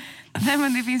grejen? Nej,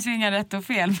 men det finns ju inga rätt och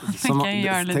fel. Man kan ju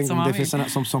göra lite som man vill. Det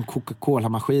finns som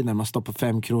Coca-Cola-maskiner. Man stoppar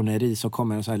 5 kronor i så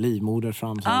kommer en sån här livmoder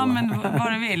fram. Ja, men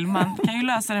vad du vill. Man kan ju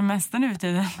lösa det mesta nu i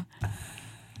tiden.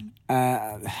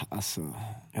 Alltså,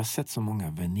 jag har sett så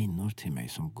många väninnor till mig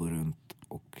som går runt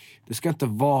och det ska inte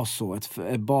vara så.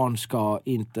 Ett barn ska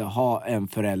inte ha en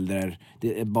förälder.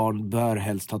 Ett barn bör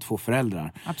helst ha 2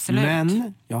 föräldrar. Absolut.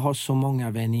 Men jag har så många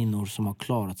väninnor som har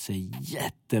klarat sig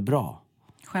jättebra.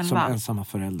 Själva. Som ensamma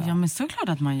föräldrar. Ja, men såklart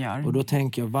att man gör. Och då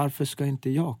tänker jag, varför ska inte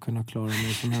jag kunna klara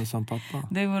mig som ensam pappa?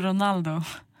 Det var Ronaldo.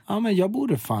 Ja, men jag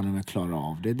borde fan med klara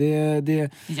av det.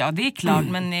 Ja, det är klart,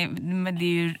 men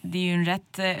det är ju en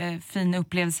rätt fin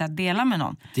upplevelse att dela med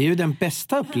någon. Det är ju den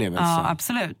bästa upplevelsen. Ja,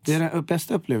 absolut. Det är den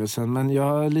bästa upplevelsen, men jag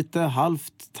har lite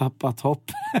halvt tappat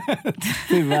hopp.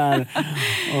 Tyvärr.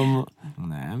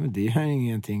 Nej, men det är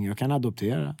ingenting. Jag kan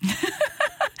adoptera.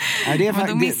 Nej, men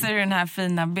då missar du den här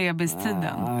fina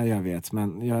bebistiden. Ja, jag vet,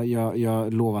 men jag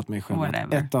har lovat mig själv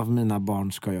att ett av mina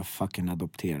barn ska jag fucking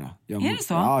adoptera. Är det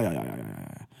så? Ja.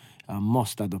 Jag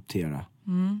måste adoptera.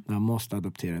 Jag måste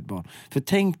adoptera ett barn. För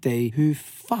tänk dig hur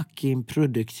fucking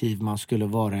produktiv man skulle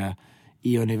vara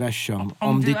i universum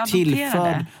om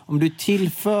du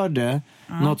tillförde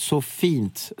något så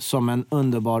fint som en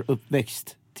underbar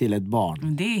uppväxt till ett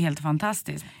barn. Det är helt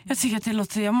fantastiskt. Jag tycker att det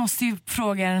låter... Jag måste ju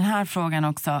fråga den här frågan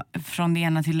också från det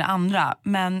ena till det andra.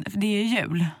 Men det är ju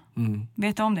jul.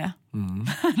 Vet du om det?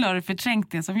 Eller har du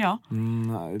förträngt det som jag?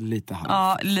 Lite halvt.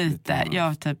 Ja, lite. Jag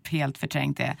har typ helt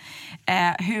förträngt det.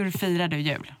 Hur firar du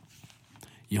jul?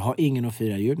 Jag har ingen att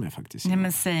fira jul med faktiskt. Nej,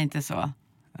 men säg inte så.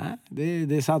 Det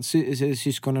är sant.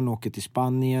 Syskonen åker till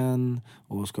Spanien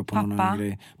och ska på någon annan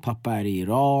grej. Pappa är i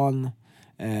Iran.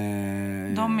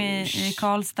 De är i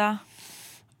Karlstad.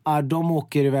 De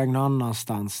åker iväg någon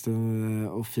annanstans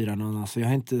och firar någon annan. Så jag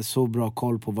har inte så bra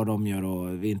koll på vad de gör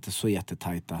och vi är inte så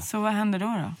jättetajta. Så vad händer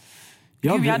då?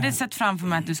 Jag hade sett framför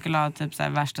mig att du skulle ha typ så här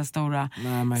värsta stora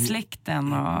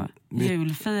släkten och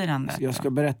julfirandet. Jag ska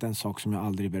berätta en sak som jag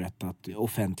aldrig berättat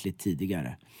offentligt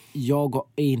tidigare. Jag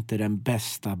är inte den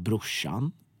bästa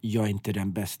brorsan. Jag är inte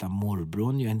den bästa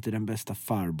morbron. Jag är inte den bästa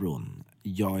farbron.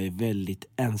 Jag är väldigt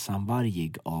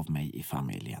ensamvargig av mig i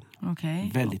familjen. Okay.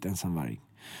 Väldigt ensamvargig.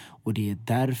 Och det är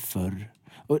därför...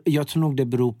 Och jag tror nog det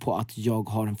beror på att jag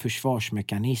har en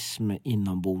försvarsmekanism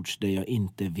inombords där jag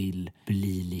inte vill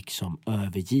bli liksom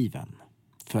övergiven.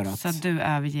 Så att du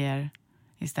överger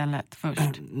istället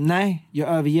först? Nej, jag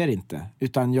överger inte.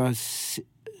 Utan jag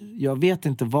Jag vet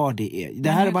inte vad det är.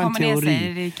 Det här är bara en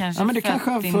teori. Det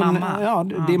kanske din mamma. Ja,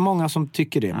 det är många som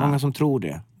tycker det. Många som tror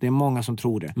det. Det är många som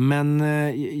tror det. Men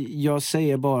jag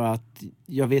säger bara att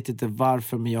jag vet inte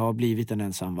varför, men jag har blivit en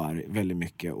ensamvarg väldigt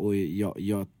mycket. Och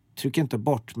jag trycker inte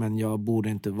bort, men jag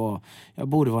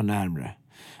borde vara närmare.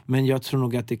 Men jag tror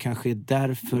nog att det kanske är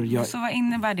därför jag... Så vad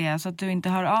innebär det? Så att du inte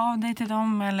hör av dig till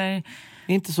dem, eller?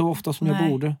 Inte så ofta som jag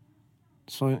borde.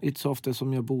 Inte så ofta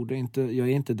som jag borde. Jag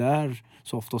är inte där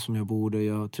så ofta som jag borde.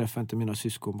 Jag träffar inte mina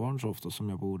syskonbarn så ofta som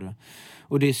jag borde.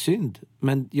 Och det är synd.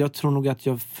 Men jag tror nog att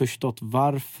jag har förstått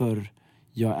varför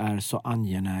jag är så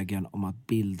angelägen om att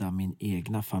bilda min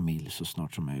egna familj så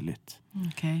snart som möjligt.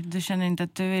 Okej. Du känner inte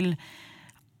att du vill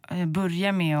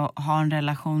börja med att ha en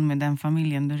relation med den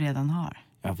familjen du redan har?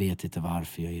 Jag vet inte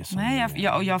varför jag är så. Nej,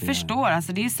 jag förstår.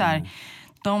 Alltså det är så här...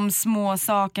 De små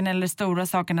sakerna eller stora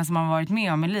sakerna som man varit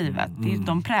med om i livet,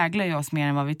 de präglar ju oss mer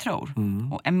än vad vi tror.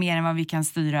 Och mer än vad vi kan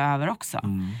styra över också.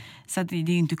 Så att det är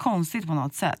ju inte konstigt på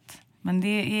något sätt. Men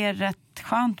det är rätt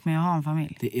skönt med att ha en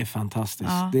familj. Det är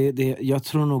fantastiskt. Ja. Jag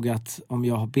tror nog att om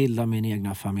jag bildar min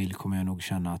egna familj kommer jag nog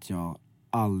känna att jag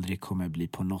aldrig kommer bli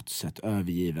på något sätt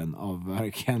övergiven av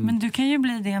verkligen. Men du kan ju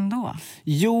bli det ändå.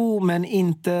 Jo, men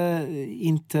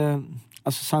inte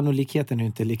alltså sannolikheten är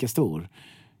inte lika stor.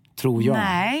 Tror jag.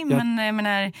 Nej, men jag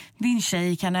menar, din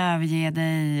tjej kan överge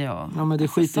dig. Ja, men det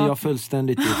skiter jag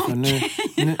fullständigt i. För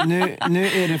nu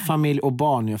är det familj och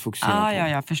barn jag fokuserar på. Ja,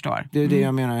 jag förstår. Det är det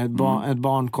jag menar. Ett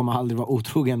barn kommer aldrig vara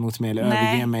otrogen mot mig eller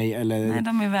överge mig.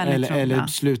 Eller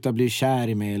sluta bli kär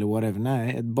i mig eller whatever.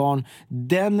 Nej, ett barn.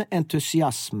 Den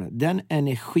entusiasm, den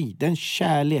energi, den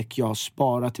kärlek jag har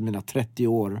sparat i mina 30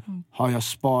 år har jag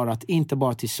sparat inte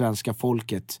bara till svenska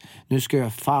folket. Nu ska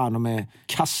jag fan och med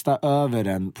kasta över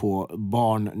den på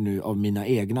barn nu av mina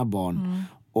egna barn.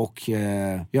 Och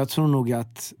jag tror nog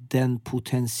att den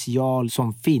potential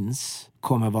som finns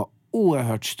kommer vara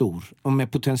oerhört stor. Och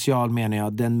med potential menar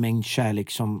jag den mängd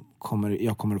kärlek som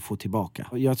jag kommer att få tillbaka.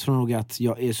 Jag tror nog att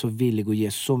jag är så villig att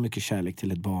ge så mycket kärlek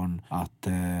till ett barn att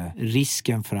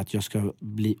risken för att jag ska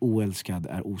bli oälskad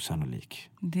är osannolik.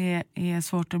 Det är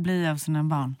svårt att bli av sina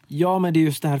barn. Ja, men det är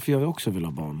just därför jag också vill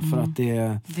ha barn. För att det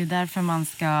är därför man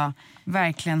ska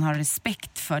verkligen ha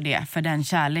respekt för det. För den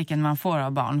kärleken man får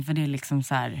av barn. För det är liksom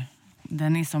så här...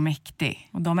 Den är så mäktig.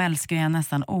 Och de älskar jag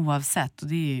nästan oavsett. Och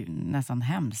det är ju nästan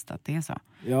hemskt att det är så.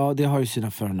 Ja, det har ju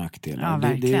sina för- och nackdelar. Ja,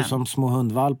 det är ju som små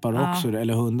hundvalpar också.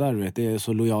 Eller hundar, vet. Det är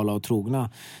så lojala och trogna.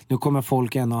 Nu kommer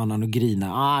folk en och annan och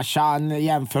grina. Tjan,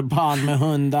 jämför barn med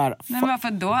hundar. Men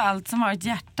varför då? Allt som har ett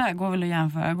hjärta går väl att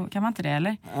jämföra? Kan man inte det,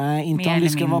 eller? Nej, inte mer om vi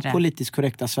ska vara politiskt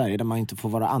korrekta Sverige. Där man inte får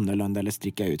vara annorlunda eller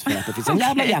sticka ut. För att det finns en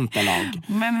jävla jantelag.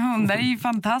 Men hundar är ju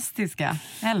fantastiska.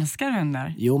 Jag älskar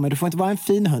hundar. Jo, men du får inte vara en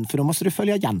fin hund. För då måste du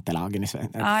följa jantelagen i Sverige.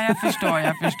 Ja, jag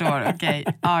förstår. Okej.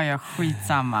 Ja, jag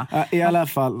skitsamma. I alla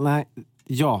fall, nej.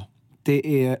 Ja,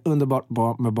 det är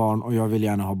underbart med barn och jag vill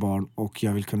gärna ha barn och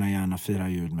jag vill kunna gärna fira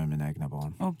jul med mina egna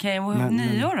barn. Okej, och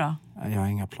nyår då? Jag har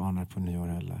inga planer på nyår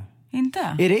heller. Inte?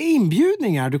 Är det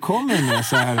inbjudningar du kommer med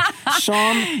så här?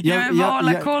 Sean, jag vill bara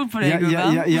hålla koll på dig,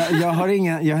 gubben. Jag har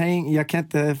inga, jag kan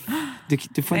inte...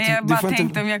 Du får inte... Jag bara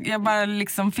tänkte om jag bara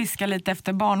liksom fiskar lite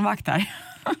efter barnvaktar.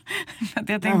 För att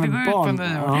jag tänkte gå ut på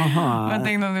nyår. Jag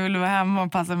tänkte om du ville vara hemma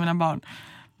och passa mina barn.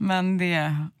 Men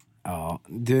det... Ja,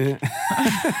 du...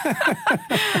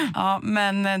 Ja,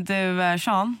 men du,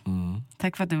 Sean.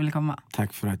 Tack för att du ville komma.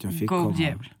 Tack för att jag fick komma. God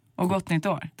jul. Och gott nytt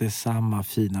år. Det är samma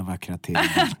fina, vackra till.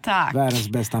 Tack. Världens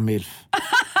bästa milf.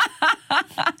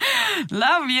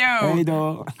 Love you. Hej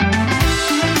då.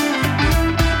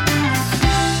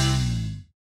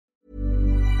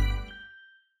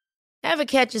 Ever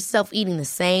catch yourself eating the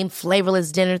same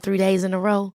flavorless dinner 3 days in a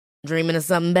row? Dreaming of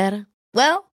something better?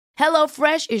 Well,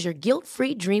 HelloFresh is your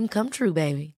guilt-free dream come true,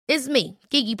 baby. It's me,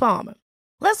 Keke Palmer.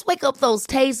 Let's wake up those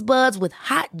taste buds with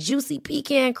hot, juicy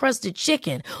pecan-crusted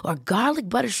chicken or garlic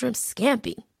butter shrimp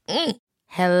scampi.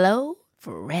 Hello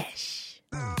Fresh.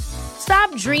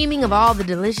 Stop dreaming of all the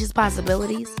delicious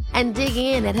possibilities and dig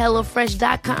in at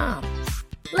HelloFresh.com.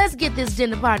 Let's get this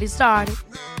dinner party started.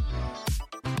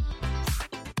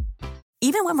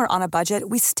 Even when we're on a budget,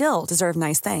 we still deserve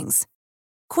nice things.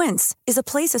 Quince is a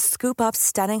place to scoop up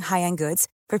stunning high-end goods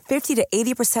for 50 to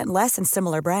 80% less than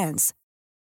similar brands.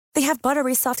 They have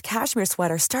buttery soft cashmere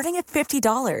sweaters starting at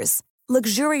 $50,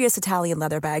 luxurious Italian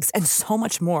leather bags, and so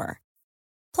much more.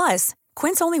 Plus,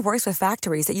 Quince only works with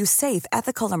factories that use safe,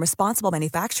 ethical, and responsible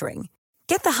manufacturing.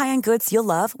 Get the high-end goods you'll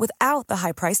love without the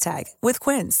high price tag with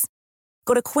Quince.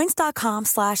 Go to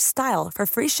quince.com/style for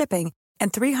free shipping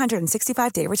and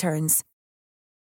 365-day returns.